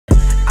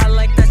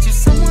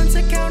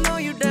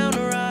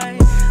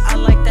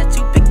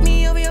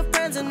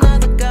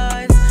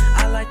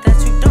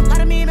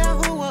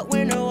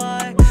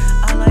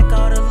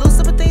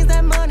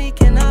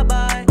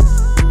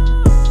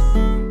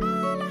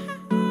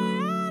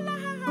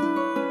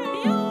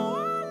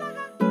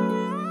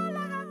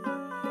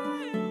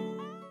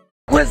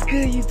What's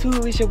good,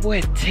 YouTube? It's your boy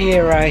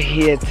Ted right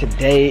here.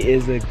 Today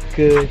is a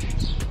good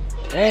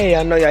day.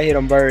 I know y'all hear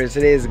them birds.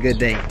 Today is a good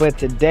day. But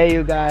today,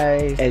 you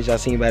guys, as y'all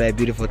seen by that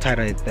beautiful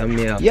title and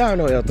thumbnail, y'all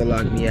know Ethel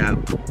locked me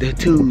out. The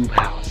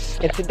Tubehouse.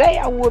 And today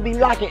I will be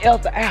locking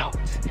Ethel out.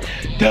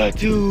 The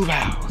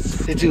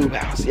Tubehouse. The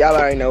Tubehouse. Y'all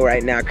already know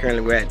right now,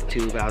 currently we're at the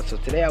Tubehouse. So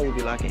today I will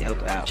be locking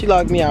Ethel out. She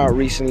locked me out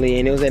recently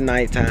and it was at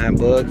nighttime.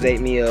 Bugs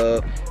ate me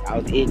up. I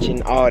was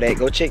itching, all that.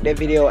 Go check that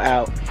video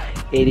out.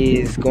 It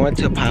is going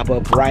to pop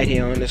up right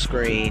here on the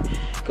screen.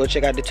 Go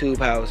check out the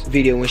Tubehouse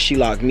video when she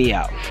locked me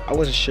out. I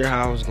wasn't sure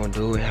how I was gonna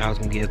do it, how I was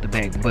gonna get the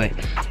back, but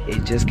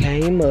it just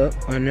came up.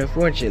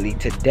 Unfortunately,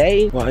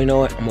 today, well, you know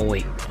what? I'm gonna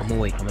wait. I'm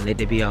gonna let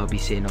that be all be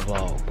sitting in the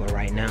vlog. But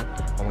right now,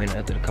 I'm waiting for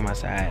Ethel to come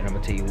outside, and I'm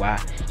gonna tell you why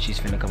she's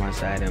finna come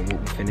outside and what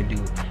we finna do.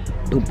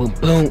 Boom, boom,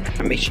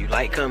 boom. Make sure you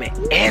like, comment,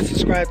 and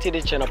subscribe to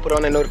the channel. Put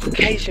on that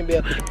notification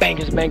bell.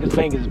 Bangers, bangers,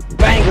 bangers,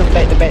 bangers,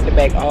 back to back to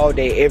back, all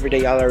day, every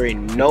day. Y'all already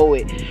know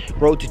it.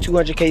 Road to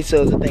 200K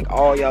subs. I thank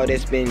all y'all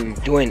that's been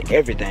doing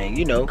everything,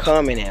 you know,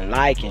 commenting,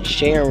 liking,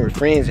 sharing with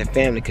friends and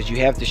family, because you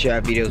have to share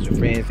our videos with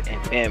friends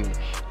and family.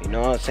 You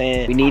know what I'm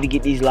saying? We need to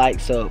get these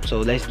likes up, so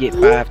let's get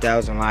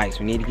 5,000 likes.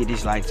 We need to get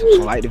these likes up,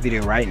 so like the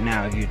video right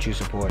now if you're a true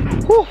supporter.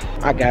 Whew,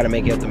 I gotta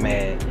make Ethel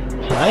mad.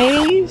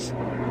 Planes?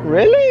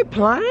 Really?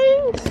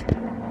 Planes?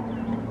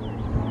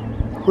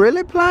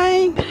 Really,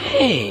 plane?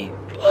 Hey,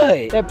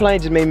 what? That plane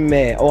just made me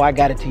mad. Oh, I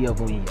got it to you,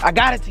 please. I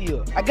got it to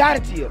you. I got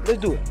it to you.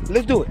 Let's do it.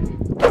 Let's do it.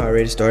 I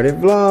already started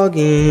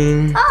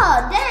vlogging.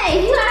 Oh,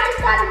 dang. You already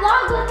started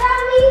vlogging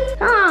without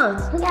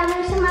me? We gotta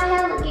make sure my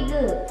hair looking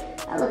good.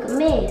 I look a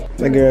mess.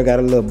 My girl got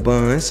a little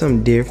bun.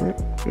 Something different.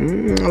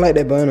 I like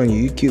that bun on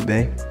you. You cute,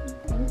 babe.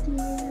 Thank you.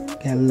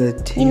 Got a little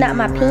tear. You knocked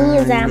my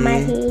pins out of my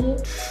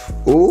head.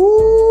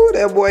 Ooh,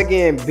 that boy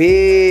getting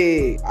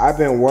big. I've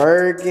been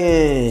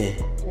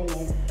working.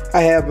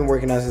 I have been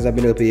working out since I've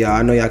been up here, y'all.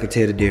 I know y'all can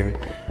tell the difference.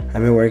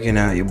 I've been working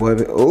out. Your boy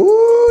been,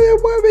 ooh, your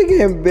boy been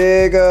getting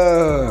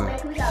bigger.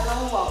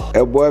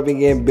 That boy been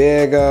getting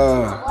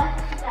bigger.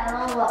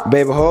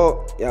 Baby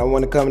Hope, y'all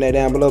want to comment that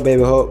down below?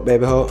 Baby Hope,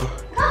 Baby Hope.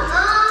 Come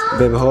on.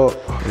 Baby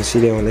Hope. Let's see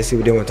that one. Let's see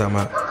what they want to talk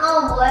about. Come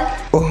on, boy.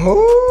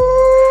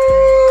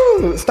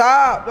 Oh,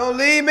 stop! Don't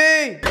leave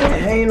me.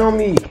 Hang on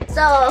me.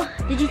 So,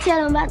 did you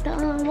tell them about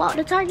the walk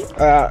to Target?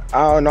 I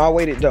don't know. I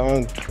waited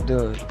to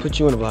put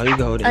you in the vlog. You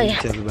go hold it. Oh, you yeah.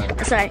 tell me about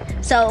it. Sorry.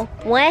 So,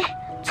 1,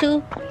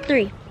 2,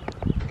 3.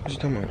 What you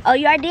talking about? Oh,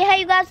 you already did how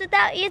you guys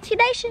without ENT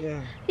Nation?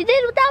 Yeah. You did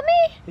it without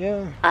me?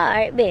 Yeah.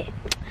 Alright, bet.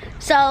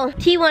 So,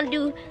 T want to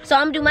do, so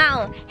I'm going to do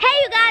my own. Hey,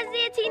 you guys,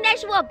 ENT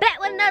Nation, we're back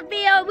with another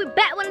video. We're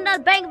back with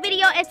another bang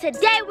video, and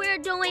today we're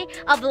doing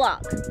a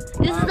vlog.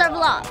 This is our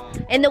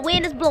vlog, and the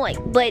wind is blowing,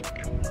 but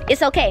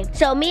it's okay.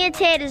 So, me and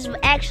Ted is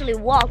actually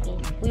walking.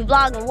 We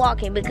vlogging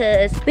walking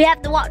because we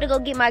have to walk to go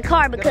get my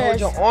car because...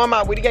 Hold your arm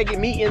out. We gotta get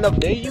meat in the...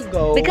 There you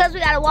go. Because we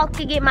gotta walk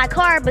to get my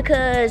car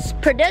because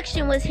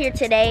production was here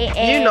today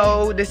and... You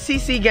know, the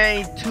CC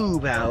Gang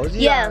Tubehouse.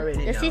 Yeah,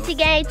 the CC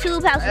Gang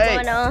Tubehouse is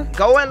going on.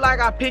 Go and like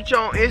our picture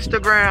on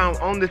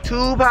Instagram. On the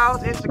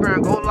Tubehouse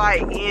Instagram, go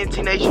like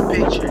ENT Nation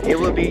picture. It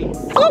will be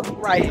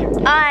right here.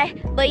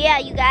 Alright, but yeah,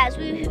 you guys,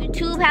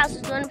 Tubehouse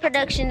is doing the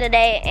production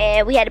today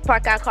and we had to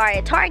park our car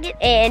at Target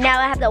and now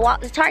I have to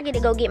walk to Target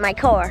to go get my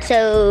car.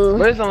 So...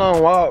 But it's a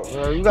long walk,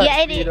 bro. You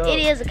gotta speed up. It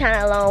is a kind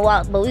of long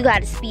walk, but we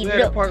gotta speed it up.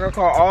 We had to park our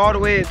car all the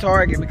way at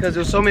Target because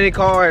there's so many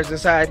cars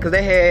inside. Because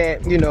they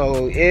had, you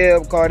know,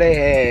 Eb car, they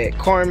had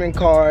Carmen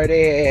car,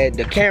 they had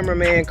the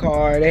cameraman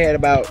car, they had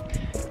about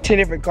 10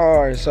 different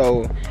cars.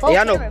 So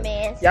y'all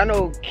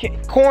know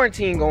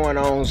quarantine going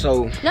on.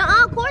 So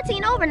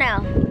quarantine over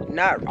now.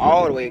 Not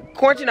all the way.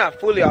 Quarantine not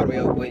fully all the way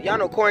over, but y'all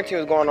know quarantine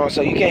was going on.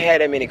 So you can't have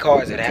that many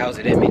cars at the house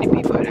or that many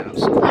people at the house.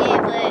 Yeah,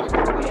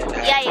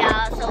 but yeah,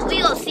 y'all. So we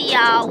gonna see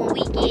y'all when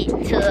we get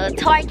to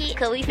Target,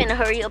 cause we finna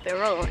hurry up and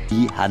roll.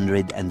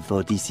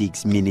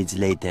 346 minutes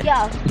later.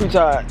 Y'all. I'm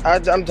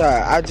tired. I'm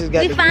tired. I just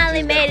got. We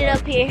finally made it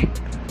up here.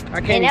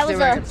 I can't even sit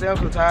back and say I'm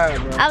so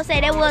tired, bro. I would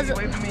say that was.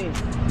 Wait for me. Wait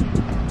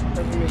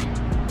for me.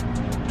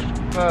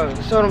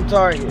 Show them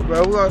Target,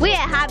 bro. We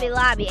at Hobby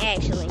Lobby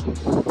actually.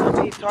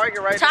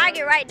 Target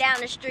right down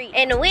the street.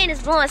 And the wind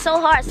is blowing so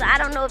hard, so I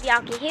don't know if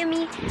y'all can hear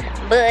me,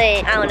 but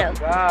I don't know.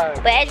 God,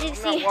 but as you can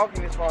see,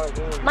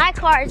 my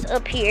car is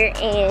up here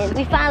and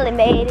we finally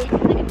made it.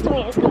 Look at the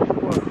twins car.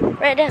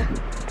 Right there.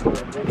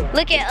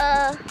 Look at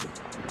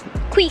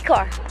𝙎𝙬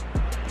car.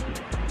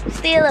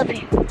 Still up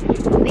here.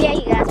 But yeah,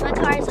 you guys, my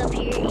car is up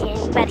here and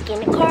we about to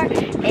get in the car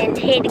and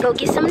head to go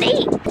get something to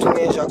eat. Which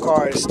means your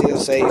car is still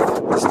safe.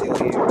 It's still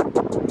here.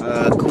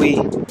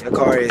 𝙎𝙬, your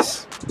car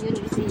is. You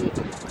can see it.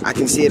 I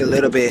can see it a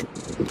little bit.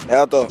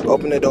 Ethel,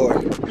 open the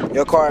door.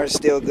 Your car is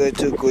still good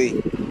too,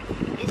 𝙎𝙬.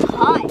 It's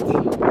hot.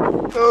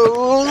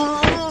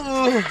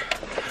 Oh,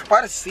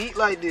 why the seat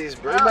like this,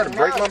 bro? You about to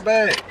break my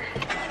back.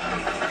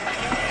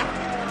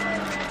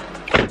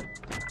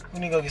 We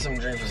need to go get some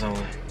drink for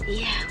someone.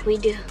 Yeah, we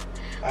do.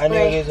 I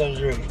need to get some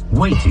drink.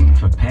 Waiting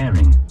for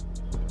pairing.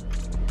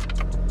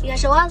 You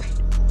got your wallet?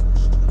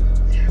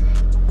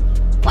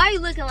 Why are you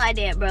looking like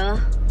that, bro?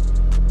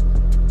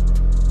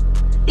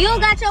 You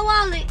don't got your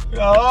wallet?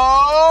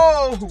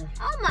 Oh!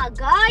 Oh my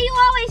God, you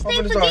always stay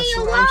forgetting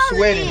your wallet. I'm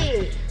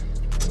sweating.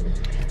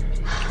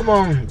 Come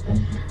on.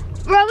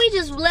 Bro, we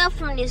just left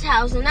from this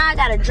house and now I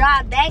gotta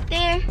drive back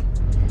there.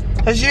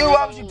 Cause you,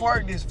 why would you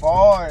park this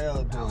far,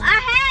 Ethel?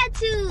 I had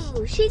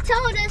to. She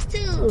told us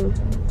to.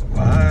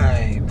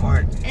 Why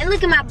park? And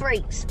look at my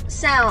brakes.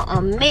 Sound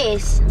a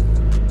mess.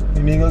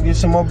 You need to go get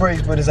some more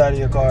brakes, put this out of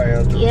your car,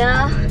 Ethel.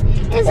 Yeah.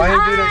 It's Why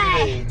hot. you do that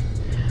today?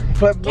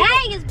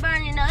 Dang, it's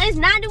burning up. It's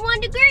 91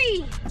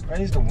 degrees.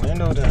 Raise the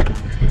window down.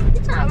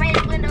 You trying to raise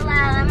the window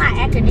loud? My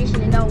air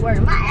conditioning don't work.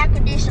 My air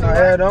conditioner My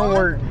air don't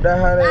work. That's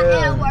how My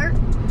that air work.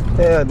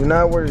 Yeah, do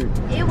not work.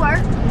 It work.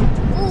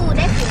 Ooh,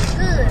 that feels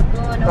good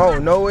blowing Oh,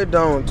 no it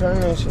don't.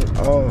 Turn that shit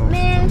off.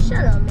 Man,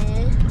 shut up,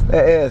 man.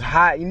 That air is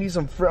hot. You need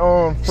some Shut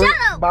up,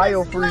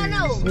 biofreeze.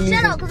 no.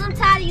 Shut up, because I'm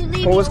tired of you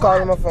leaving. Who was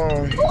calling my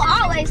phone? Who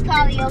always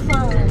calling your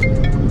phone?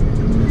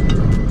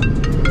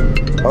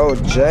 Oh,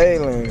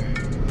 Jalen.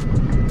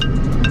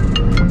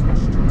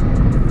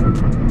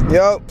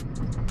 Yo.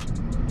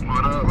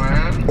 What up,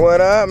 man? What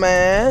up,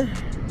 man?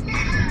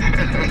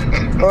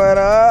 What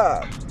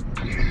up?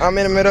 I'm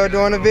in the middle of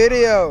doing a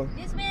video.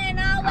 This man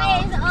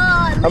always,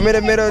 I'm in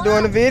the middle of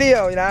doing a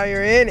video. Now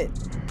you're in it.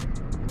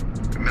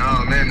 No,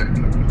 I'm in it.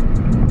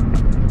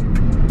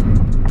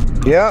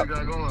 Yep. What you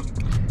got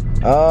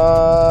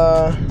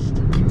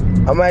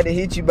going? I might have to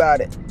hit you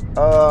about it.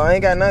 I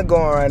ain't got nothing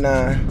going right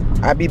now.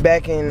 I'll be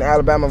back in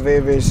Alabama very,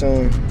 very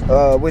soon.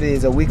 What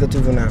is it, a week or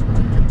two from now?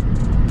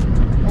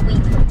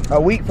 A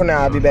week from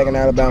now, I'll be back in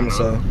Alabama,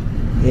 so.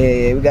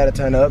 Yeah, we gotta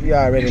turn up. You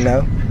already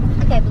know.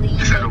 I can't believe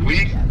You said a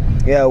week?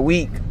 Yeah, a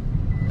week.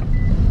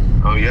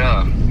 Oh,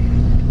 yeah.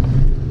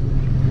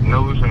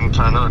 No, we finna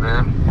turn up,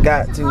 then.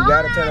 Gotta turn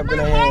up in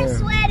the My head's hand.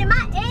 sweating.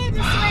 My ears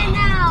are sweating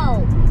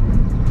now.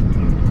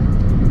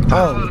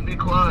 Oh, Be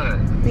quiet.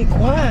 be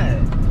quiet.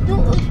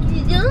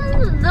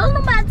 Don't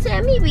nobody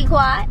tell me be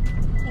quiet.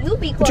 You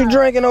be quiet. What you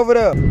drinking over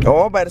there?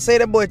 Oh, I'm about to say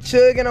that boy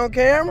chugging on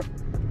camera.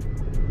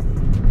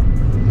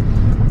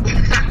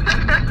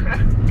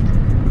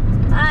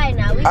 Alright,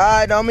 now we.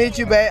 Alright, don't meet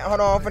you back. Hold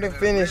on, I'm finna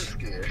finish.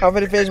 I'm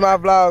finna finish my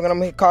vlog and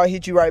I'm gonna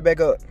hit you right back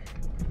up.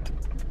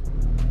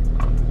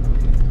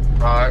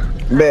 Alright.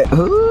 Bet.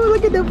 Ooh,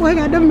 look at that boy,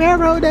 got the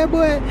marrow, that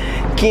boy.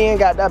 Ken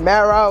got the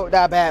marrow,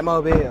 that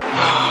Batmobile.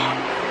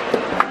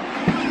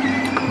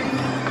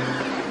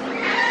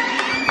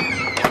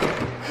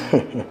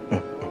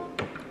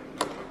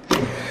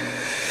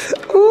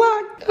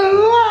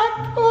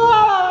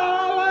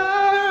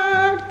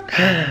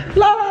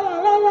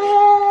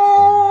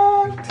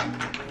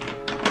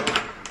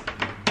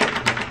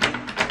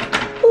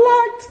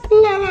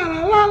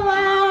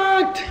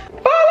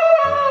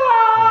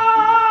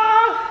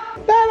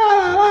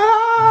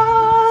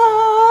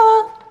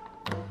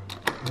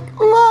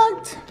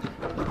 Locked.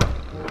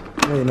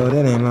 Wait, no,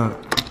 that ain't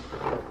locked.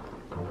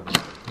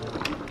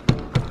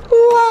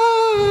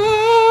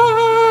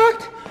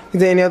 Locked. Is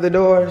there any other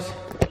doors?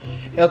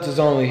 Elta's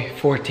only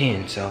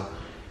 4'10", so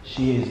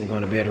she isn't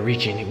gonna be able to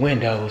reach any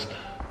windows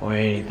or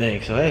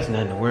anything, so that's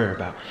nothing to worry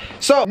about.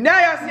 So now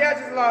y'all see I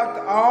just locked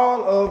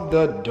all of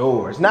the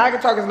doors. Now I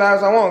can talk as loud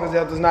as I want because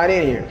Elta's not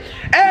in here.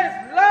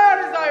 As loud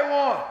as I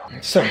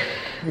want. So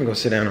let me go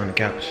sit down on the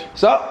couch.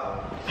 So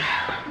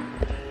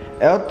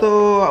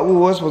Ethel, we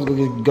were supposed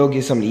to go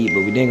get something to eat,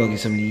 but we didn't go get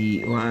something to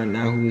eat. Why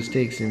now? Who was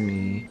texting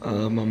me?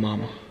 My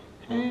mama.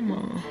 Hey,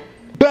 mom.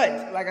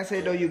 But like I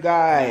said though, you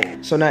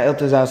guys, so now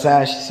Elta's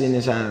outside. She's sitting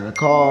inside of the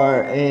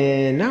car,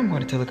 and now I'm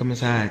going to tell her to come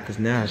inside because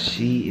now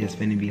she is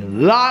finna be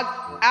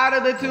locked out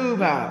of the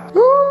Tubehouse.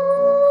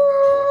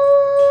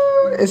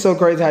 It's so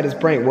crazy how this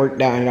prank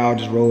worked out and it all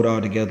just rolled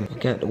all together. I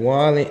got the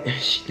wallet.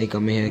 She think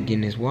I'm in here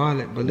getting this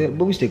wallet, but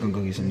we still gonna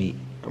go get some meat.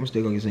 I'm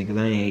still gonna get some because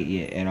I ain't ate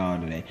yet at all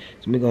today.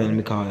 So let me go ahead and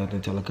let me call Ethel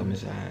and tell her to come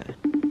inside.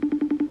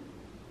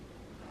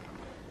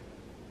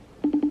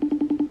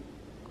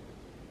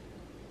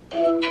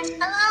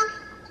 Hello?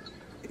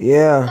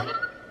 Yeah.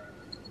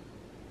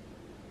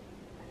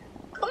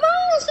 Come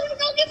on, so we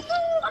go get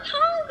food. I'm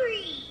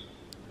hungry.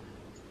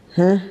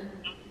 Huh?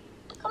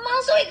 Come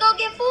on, so we go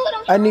get food.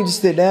 I need to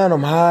sit down.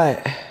 I'm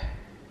hot.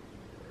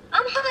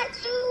 I'm hot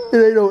too.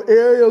 There ain't no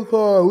air in your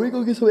car. We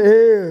go get some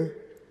air.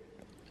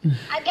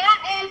 I got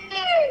air.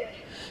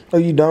 Oh,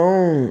 you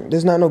don't?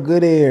 There's not no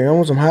good air. I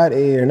want some hot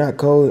air, not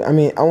cold. I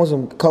mean, I want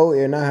some cold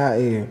air, not hot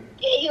air.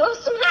 Yeah, you want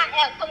some hot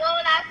air? Come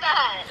on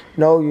outside.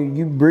 No,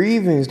 you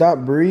breathing. Stop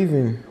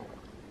breathing.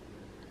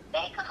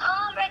 Babe, come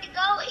on, ready to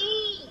go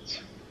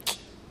eat.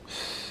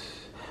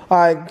 All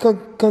right,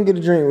 come get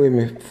a drink with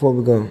me before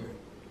we go.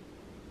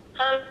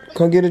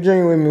 Come get a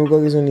drink with me. We'll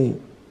go get some to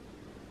eat.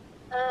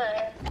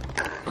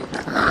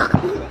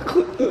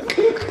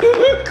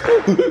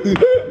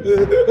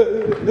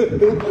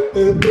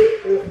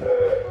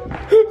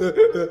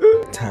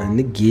 Time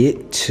to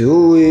get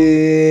to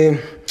it.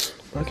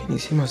 Why can't you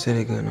see my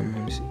set gun? Let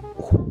me see.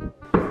 Ooh.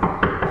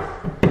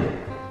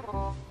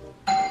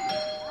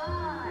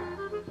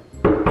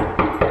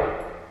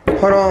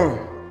 Hold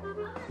on.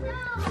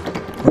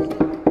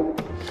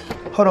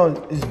 Hold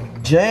on, it's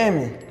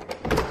jamming.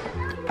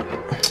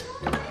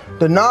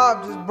 The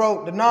knob just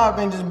broke. The knob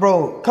thing just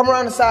broke. Come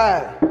around the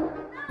side.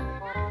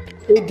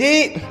 It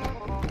did.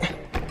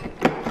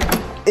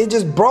 It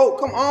just broke.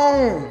 Come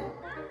on.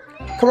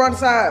 Come around the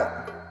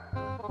side.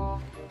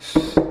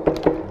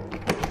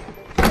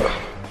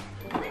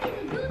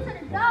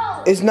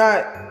 It's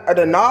not.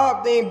 The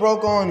knob thing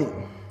broke on it.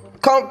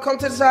 Come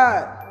to the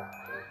side.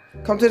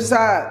 Come to the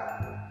side.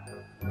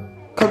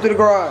 Come to the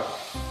garage.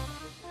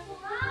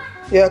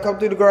 Yeah, come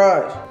through the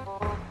garage.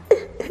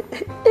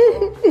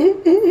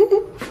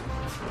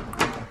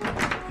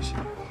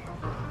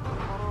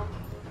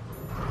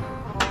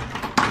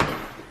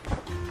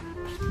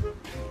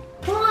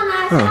 Come on,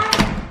 outside.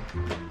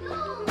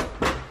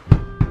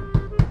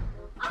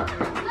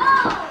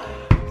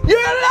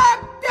 You're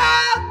locked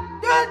out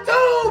the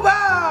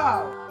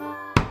Tubehouse.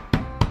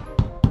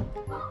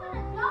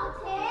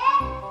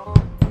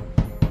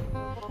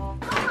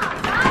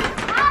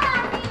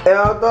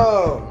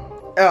 Ethel.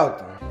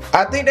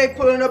 I think they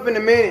pulling up in a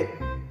minute.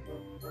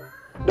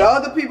 The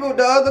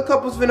other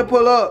couple's finna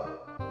pull up.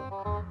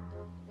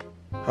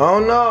 I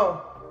don't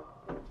know.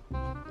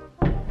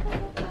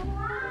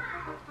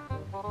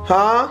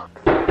 Huh?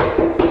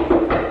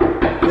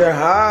 They're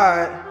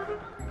hot.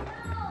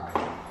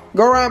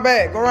 Go around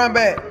back. Go around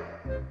back.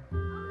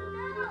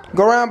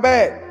 Go around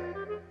back.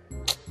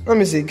 Let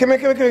me see. Come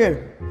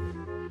here.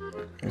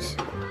 Let's see.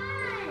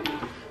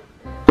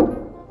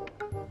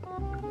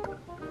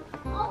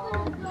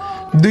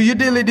 Do your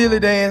dilly dilly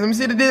dance. Let me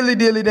see the dilly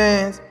dilly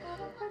dance.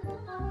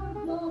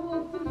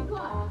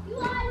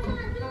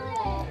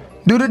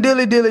 Do the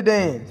dilly dilly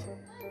dance.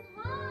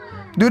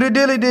 Do the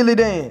dilly dilly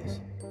dance.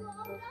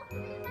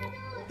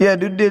 Yeah,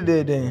 do the dilly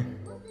dilly dance.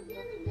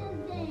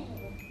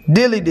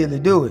 Dilly dilly,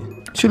 do it.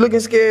 She looking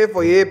scared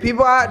for you. Yeah,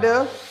 people out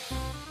there.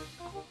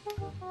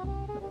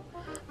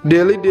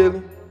 Dilly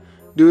dilly.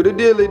 Do the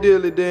dilly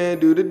dilly dance.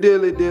 Do the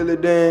dilly dilly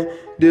dance.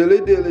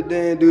 Dilly dilly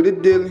dance. Do the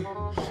dilly.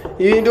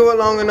 You didn't do it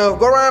long enough.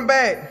 Go around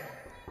back.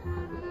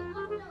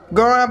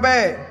 Go around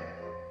back.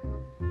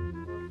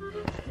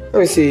 Let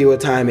me see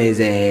what time is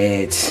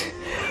it.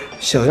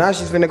 So now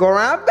she's finna go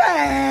around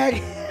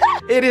back.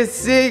 It is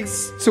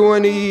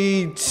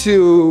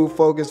 6:22.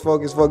 Focus.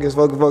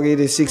 It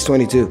is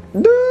 6:22.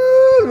 Dude,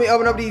 let me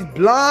open up these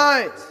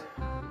blinds.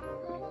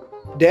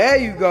 There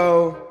you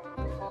go.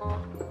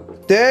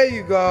 There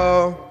you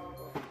go.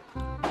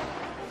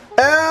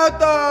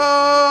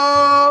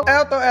 Ethel,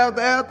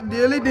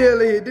 dilly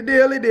dilly, hit the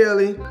dilly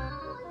dilly.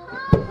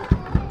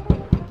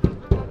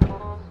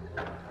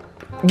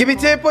 Give me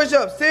 10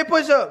 push-ups, 10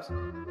 push-ups.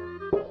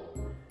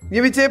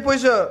 Give me 10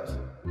 push-ups.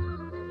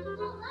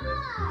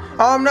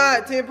 Oh, I'm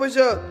not, 10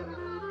 push-ups.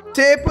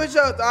 10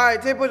 push-ups, all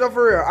right, 10 push-ups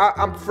for real.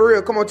 I'm for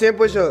real, come on, 10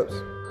 push-ups.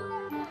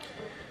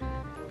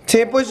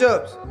 10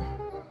 push-ups.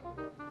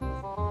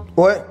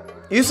 What?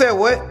 You said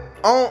what?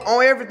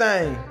 On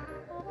everything.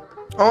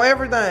 On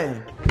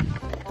everything.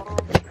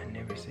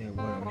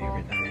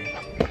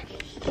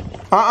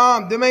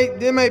 Them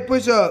ain't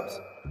push-ups.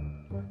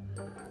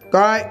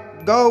 Alright,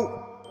 go.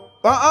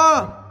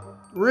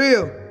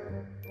 Real.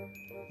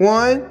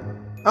 One.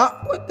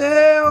 What the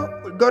hell?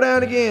 Go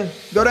down again.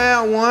 Go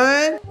down.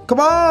 One. Come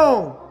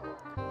on.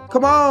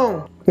 Come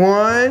on.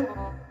 1,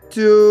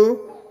 2,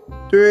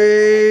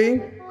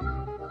 3.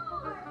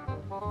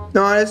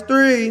 No, that's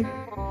 3.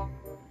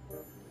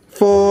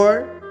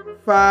 4,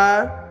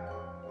 5,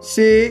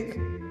 6.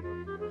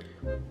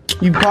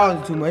 You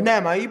pausing too much.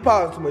 Nah, man, you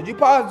pausing too much. You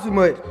pausing too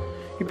much.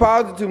 You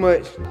pausing too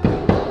much.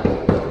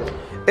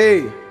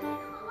 Hey.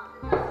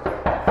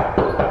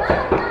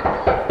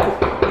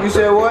 You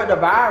said what? The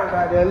virus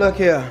out there. Look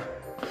here.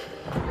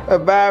 The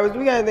virus.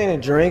 We got anything to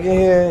drink in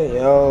here?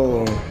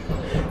 Yo.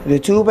 The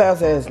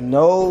Tubehouse has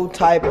no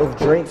type of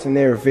drinks in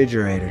their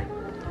refrigerator.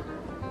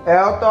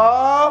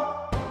 Ethel.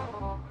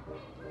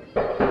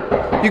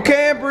 You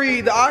can't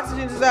breathe. The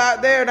oxygen is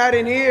out there, not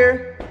in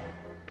here.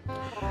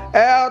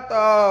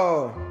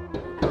 Ethel.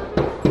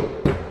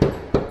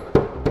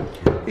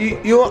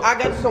 I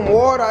got some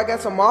water. I got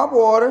some mop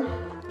water.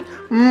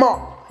 Mop.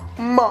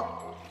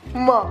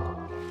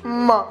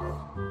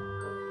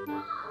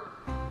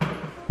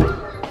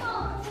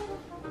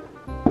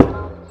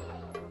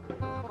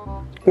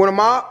 Want a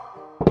mop?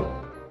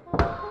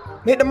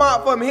 Hit the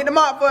mop for me. Hit the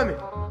mop for me.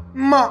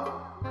 Mop.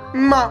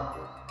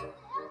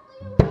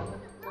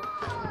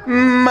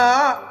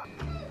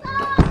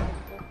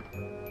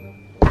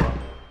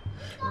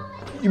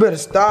 You better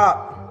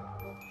stop.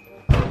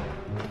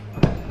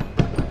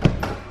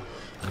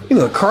 You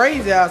look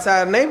crazy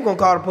outside. The neighbor gonna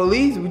call the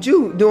police. What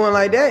you doing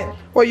like that?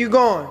 Where you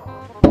going?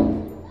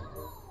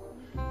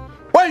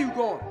 Where you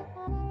going?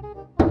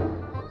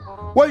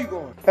 Where you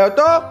going?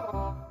 Ethel?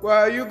 Where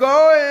are you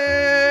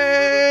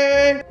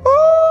going? Ooh.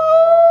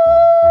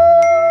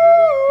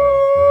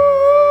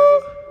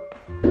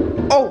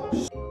 Oh,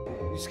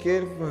 you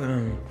scared of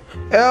me?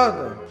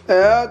 Ethel.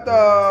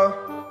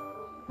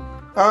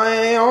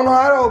 I don't know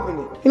how to open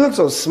it. You look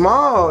so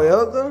small,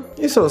 Ethel.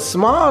 You're so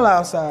small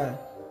outside.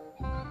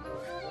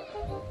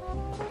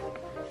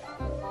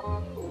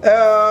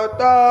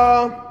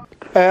 Ethel.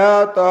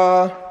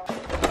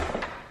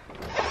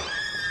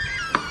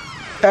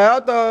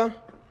 Ethel.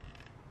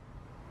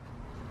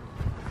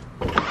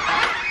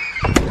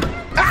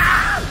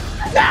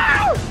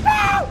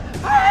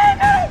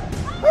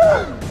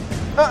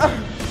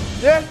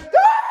 Yes.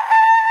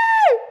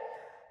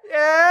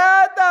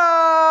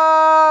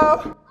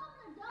 Ethel.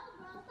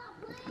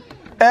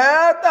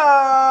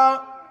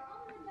 Ethel.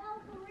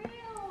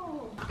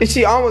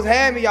 She almost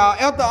had me, y'all.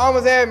 Ethel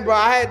almost had me, bro.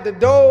 I had the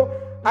door.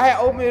 I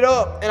had opened it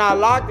up and I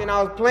locked it and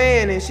I was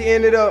playing and she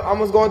ended up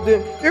almost going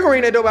through. You can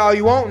ring that door all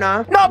you want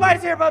now.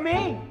 Nobody's here but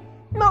me.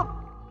 No.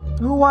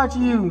 Who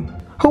watching you?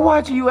 Who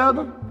watching you,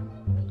 Ethel?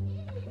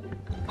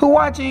 Who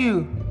watching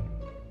you?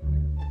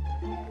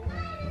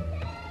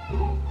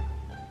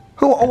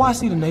 Who? Oh, I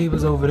see the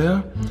neighbors over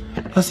there.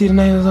 I see the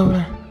neighbors over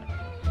there.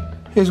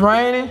 It's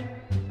raining.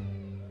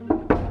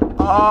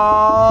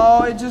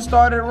 Oh, it just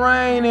started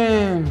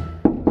raining.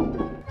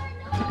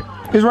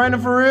 It's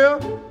raining for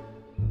real?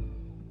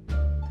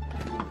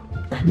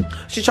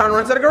 She's trying to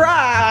run to the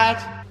garage.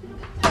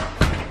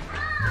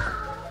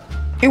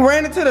 He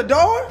ran into the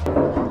door?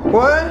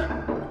 What?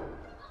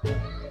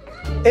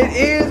 It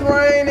is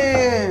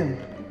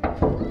raining.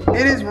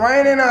 It is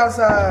raining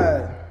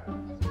outside.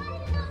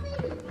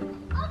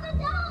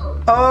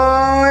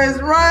 Oh,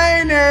 it's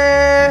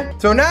raining.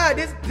 So now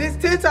this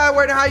 10 time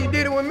working how you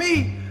did it with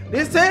me.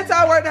 This 10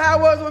 time working how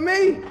it was with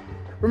me.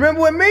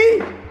 Remember with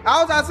me?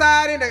 I was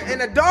outside in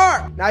the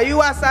dark. Now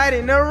you outside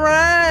in the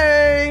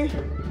rain.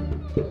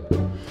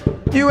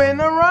 You in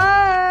the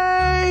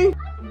rain.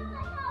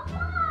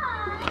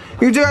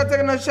 You just gotta take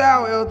another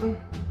shower, Ethel.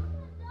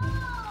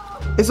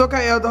 It's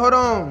okay, Ethel, hold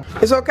on.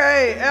 It's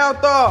okay,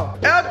 Ethel.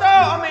 Ethel,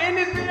 I'm in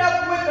this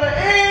video with the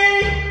E.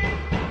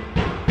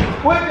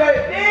 With the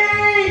E.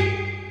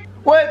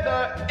 With the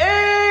E.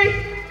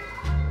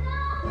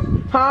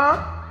 Huh?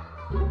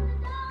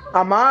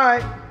 I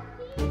might.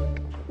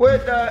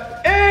 With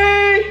the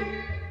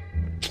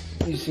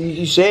E.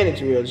 You saying it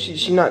to her.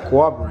 She not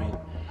cooperating.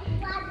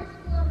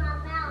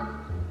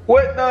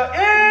 With the E.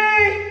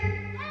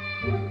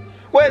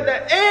 With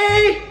the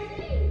E.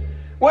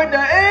 With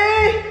the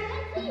E.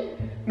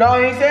 No,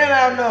 he ain't saying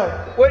that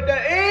enough. With the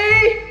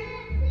E.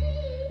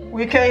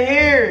 We can't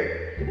hear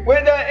it.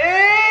 With the E.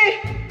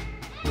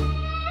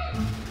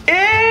 E.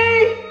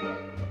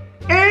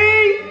 E.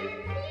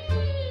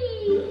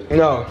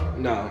 No.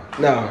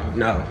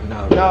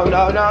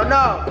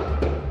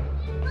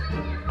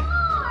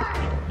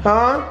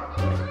 Huh?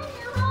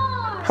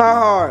 How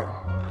hard?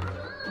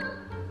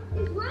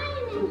 It's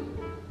raining.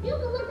 You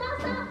can look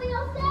outside for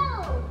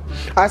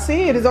yourself. I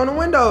see it. It's on the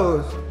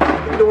windows. Look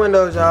at the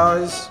windows, y'all.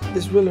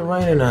 It's really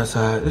raining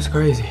outside. It's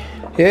crazy.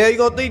 Yeah, you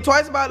gonna think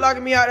twice about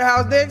locking me out of the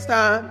house next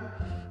time.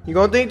 You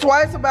gonna think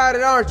twice about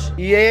it, aren't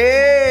you?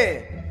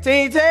 Yeah.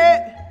 Team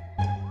Ted?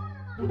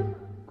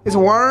 It's a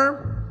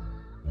worm?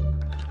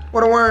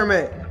 What a worm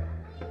at?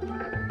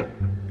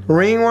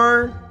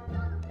 Ringworm?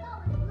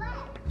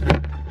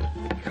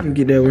 Let me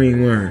get that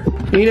ringworm.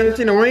 You never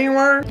seen a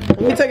ringworm?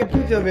 Let me take a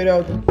picture of it,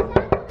 Ethel.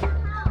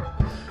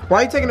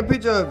 Why you taking a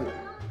picture of it?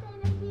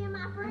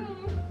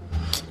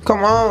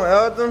 Come on,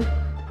 Ethel.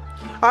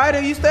 Alright,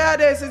 then you stay out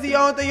there since he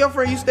don't think your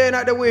friend. You staying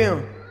out there with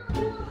him.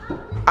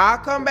 I'll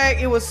come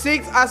back. It was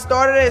 6. I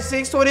started at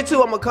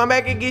 6:22. I'm gonna come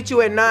back and get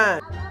you at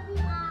 9.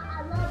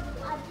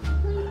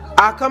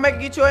 I'll come back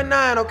and get you at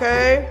 9,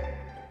 okay?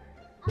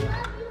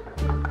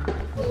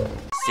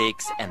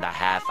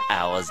 6.5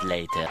 hours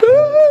later.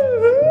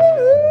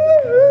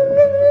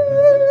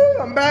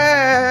 I'm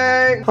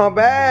back. I'm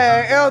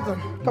back. Ethel,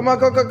 come on,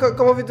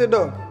 come over to the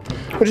door.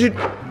 What did you?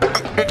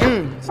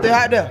 Stay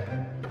out there.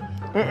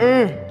 Oh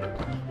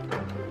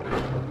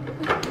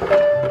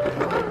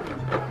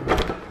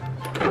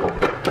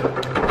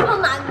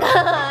my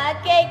God, I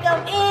can't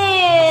come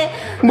in.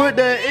 With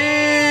the E.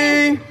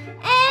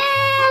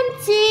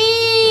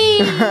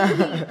 Empty.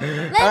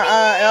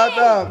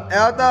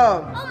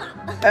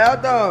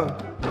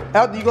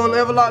 Ethel, you gonna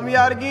ever lock me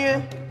out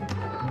again?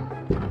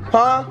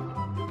 Huh?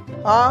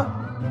 I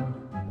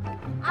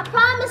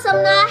promise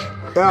I'm not.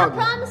 Yeah. I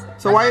promise.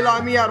 So why you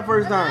locked me out the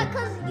first time?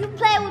 Because you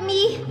played with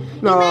me.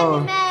 No. You made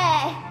me mad.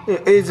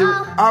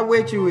 How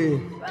wet you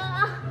is?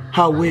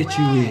 How wet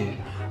you is?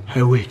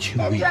 How wet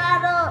you It is?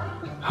 dried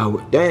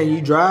up. Damn,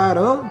 you dried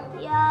up?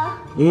 Yeah.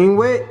 You ain't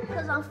wet?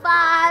 Because I'm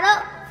fired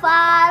up,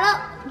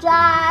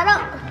 dried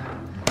up.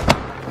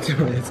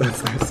 Your ass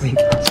outside singing.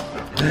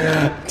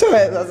 Your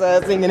ass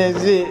outside singing that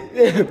shit.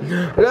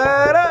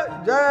 Dried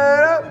up.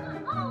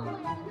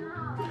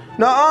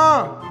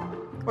 Nuh-uh.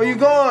 Where you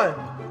going?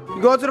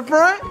 You going to the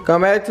front?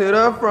 Come back to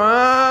the front.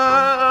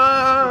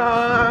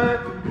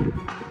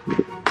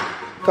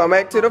 Come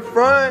back to the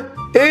front.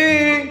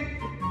 E.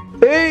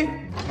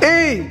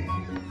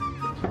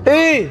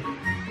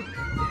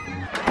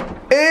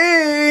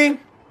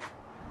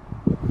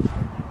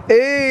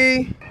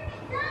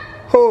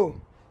 Who?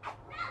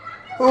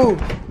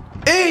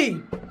 E.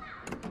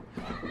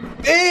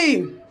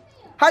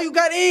 How you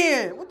got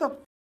in? What the f?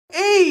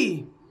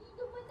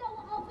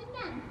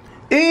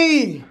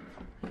 E.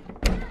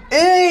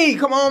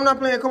 Come on, I'm not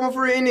playing. Come on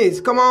for in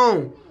this. Come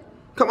on.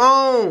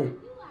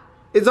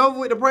 It's over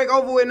with. The prank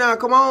over with now.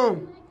 Come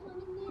on.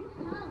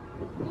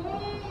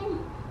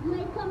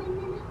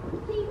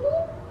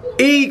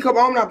 E, come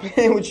on. I'm not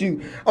playing with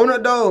you. Open the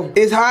door.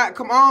 It's hot.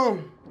 Come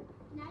on.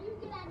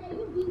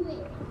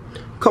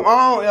 Come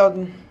on,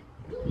 Elton.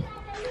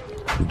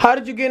 How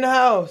did you get in the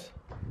house?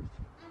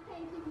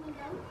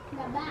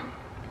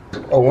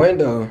 A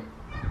window.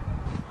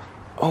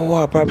 Oh,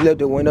 I probably left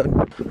the window.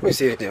 Let me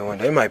see if that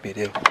window. It might be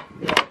there.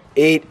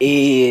 It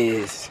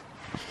is.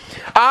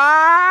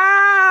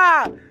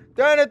 Ah!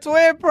 During the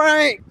twin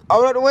prank.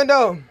 Open up the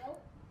window.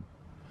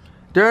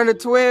 During the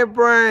twin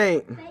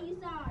prank.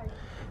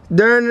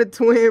 During the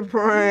twin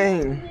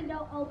prank.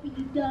 Window open,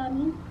 you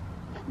dummy.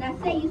 Now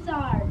say you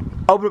sorry.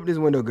 Open up this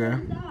window, girl.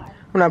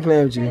 I'm not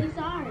playing with Say you. you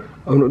sorry.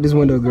 Open up this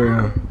window,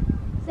 girl.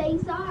 Say you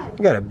sorry.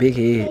 You got a big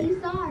Say head.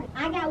 you sorry.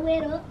 I got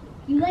wet up.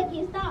 You lucky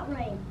it stopped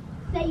raining.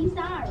 Say you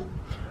sorry.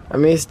 I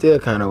mean, it's still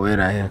kind of wet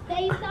out here.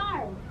 Say you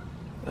sorry.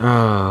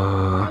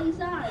 Oh. Say you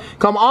sorry.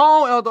 Come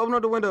on, Elton. Open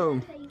up the window.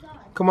 Say you sorry.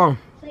 Come on.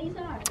 Say you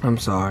sorry. I'm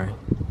sorry.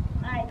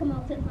 Alright, come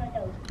on to the front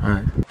door.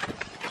 Alright.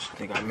 I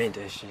think I meant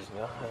that shit.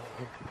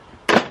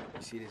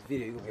 You see this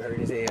video, you gonna be hurt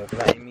as hell because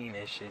I didn't mean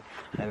that shit.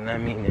 I did not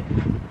mean that.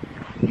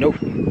 Nope.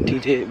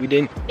 T-Ted, we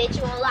didn't. Bitch,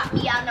 you won't lock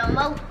me out no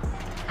more.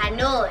 I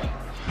know it.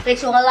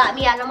 Bitch, you won't lock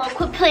me out no more.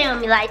 Quit playing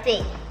with me like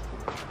that.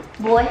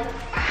 Boy.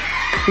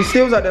 He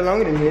still was out there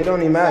longer than me. It don't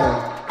even matter.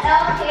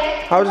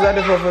 Okay. I was just out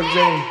there for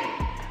 15.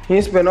 He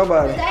ain't spare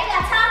nobody. I ain't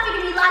got time for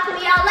you to be locking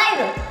me out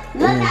later.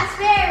 Look, I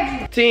spared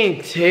you.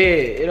 Team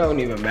Ted, it don't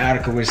even matter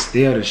because we're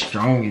still the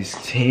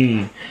strongest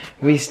team.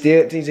 We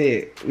still, Team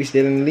Ted, we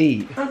still in the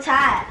lead. I'm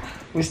tired.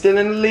 We still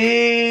in the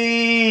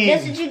lead.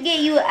 That's what you get.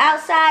 You were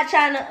outside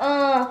trying to,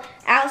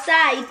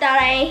 outside. You thought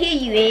I ain't hear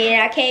you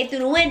and I came through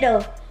the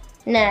window.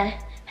 Nah.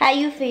 How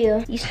you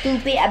feel? You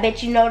stupid. I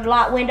bet you know the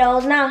locked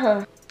windows now,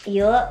 huh?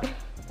 Yup.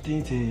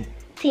 Team Ted.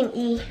 Team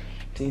E.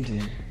 Team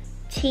Ted.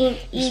 Team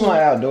E. You smell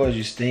outdoors,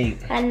 you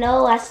stink. I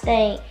know I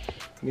stink.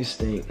 You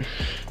stink.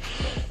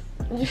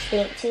 You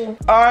stink too.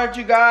 Alright,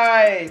 you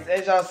guys.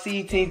 As y'all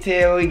see, Team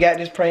Ted, we got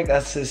this prank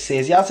a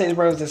success. Y'all say this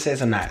prank was a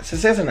success or not?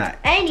 Success or not?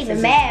 I ain't even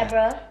mad,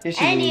 bro.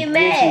 Yes, I ain't even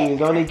Yes, mad. you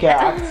don't need care.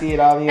 I can see it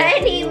all in your I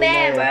ain't face. even You was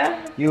mad,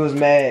 bro. You was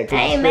mad. I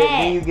ain't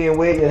mad. Then you getting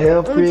wet, your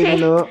hair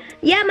frizzing up.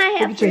 Yeah, my hair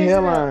Look at your frizzing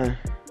up. hairline.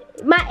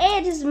 My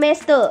edge is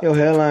messed up. Your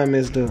hairline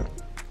messed up.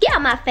 Get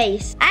out my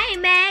face. I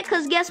ain't mad,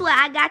 cause guess what?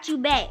 I got you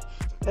back.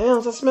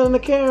 Damn, I'm smelling the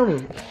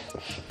camera.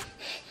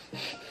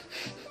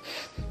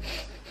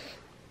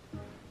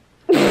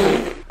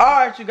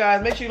 Alright, you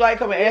guys, make sure you like,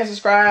 comment, and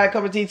subscribe.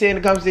 Comment T10 in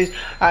the comment section.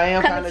 I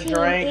am kind of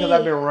drained because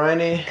I've been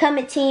running.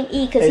 Comment Team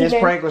E, cause And this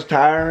prank was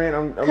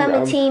tiring.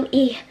 Comment Team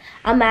E.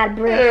 I'm out of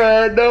breath.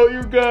 Yeah, I know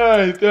you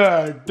guys.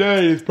 God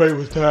dang, this prank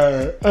was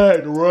tired. I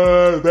had to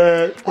run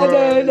back. No,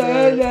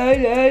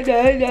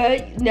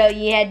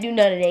 you ain't had to do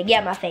none of that. Get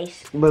out my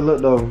face. But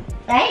look though,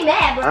 I ain't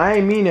mad, bro. I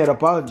ain't mean that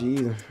apology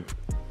either.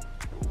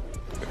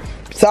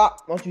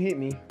 Stop, don't you hit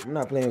me. I'm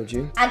not playing with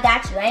you. I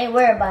got you. I ain't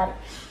worried about it.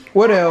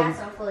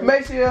 Whatever.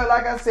 Make sure,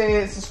 like I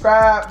said,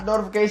 subscribe,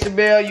 notification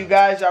bell. You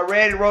guys are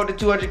ready to roll to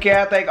 200K.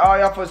 I thank all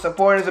y'all for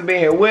supporting us and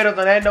being here with us.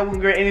 On that note, we're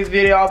going to end this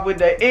video off with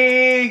the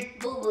E.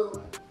 Boo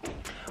boo.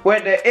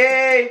 With the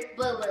E.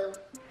 Boo boo.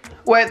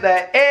 With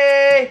the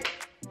E.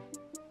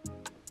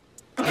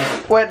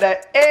 With the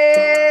E.